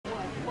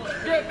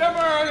Get them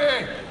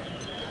early.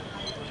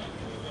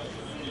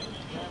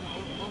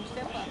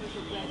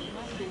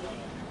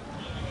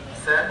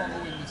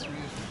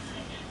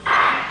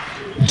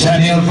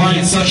 Daniel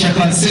Vine, such a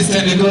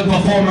consistently good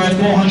performer at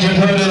 400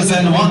 hurdles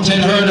and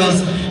 110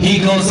 hurdles. He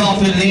goes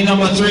off in lane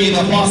number 3,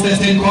 the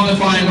fastest in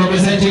qualifying,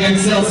 representing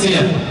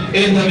Excelsior.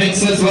 In the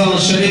mix as well,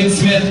 Shadeen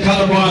Smith,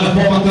 Calabar, the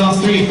former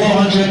class 3,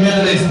 400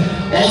 medalist.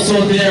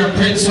 Also there,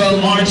 Princewell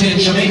Martin,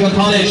 Jamaica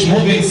College,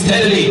 moving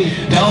steadily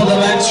down the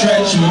back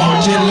stretch.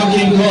 Martin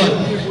looking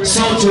good.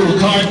 So too,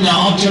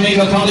 Cardinal of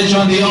Jamaica College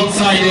on the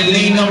outside in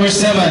lane number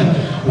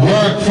 7.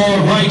 Work for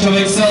right of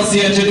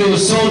Excelsior to do.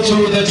 So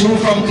too, the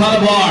 2 from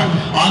Calabar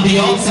on the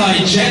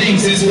outside.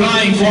 Jennings is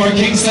flying for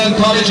Kingston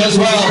College as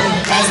well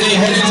as they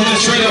head into the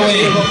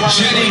straightaway.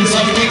 Jennings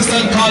of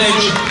Kingston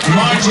College,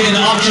 Martin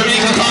of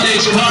Jamaica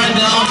College,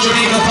 Cardinal of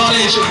Jamaica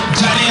College.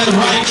 Daniel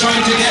Wright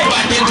trying to get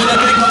back into the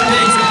thick of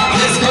things.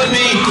 This could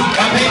be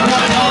a big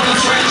one down the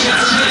stretch.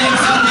 It's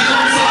Jennings on the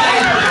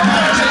outside.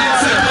 Martin in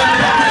second.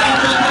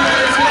 But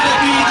there is going to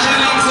be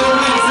Jennings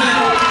who wins it.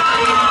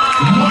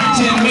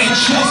 Martin made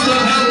just a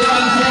hell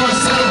run for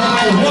silver.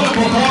 What a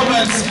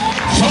performance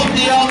from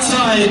the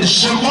outside.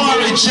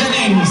 Shamari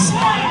Jennings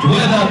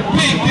with a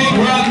big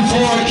run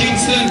for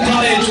Kingston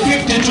College.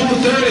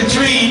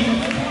 52-33.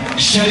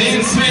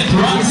 Shadeen Smith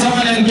runs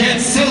on and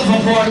gets silver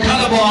for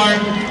Calabar.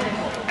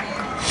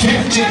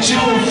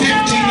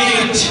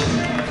 52-58.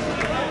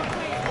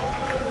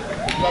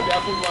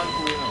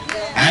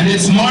 And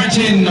it's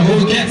Martin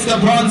who gets the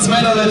bronze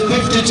medal at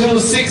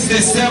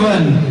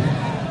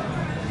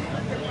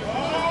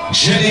 52-67.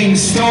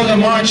 Jennings stole a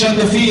march on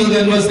the field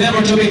and was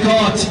never to be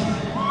caught.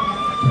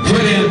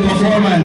 Brilliant performance.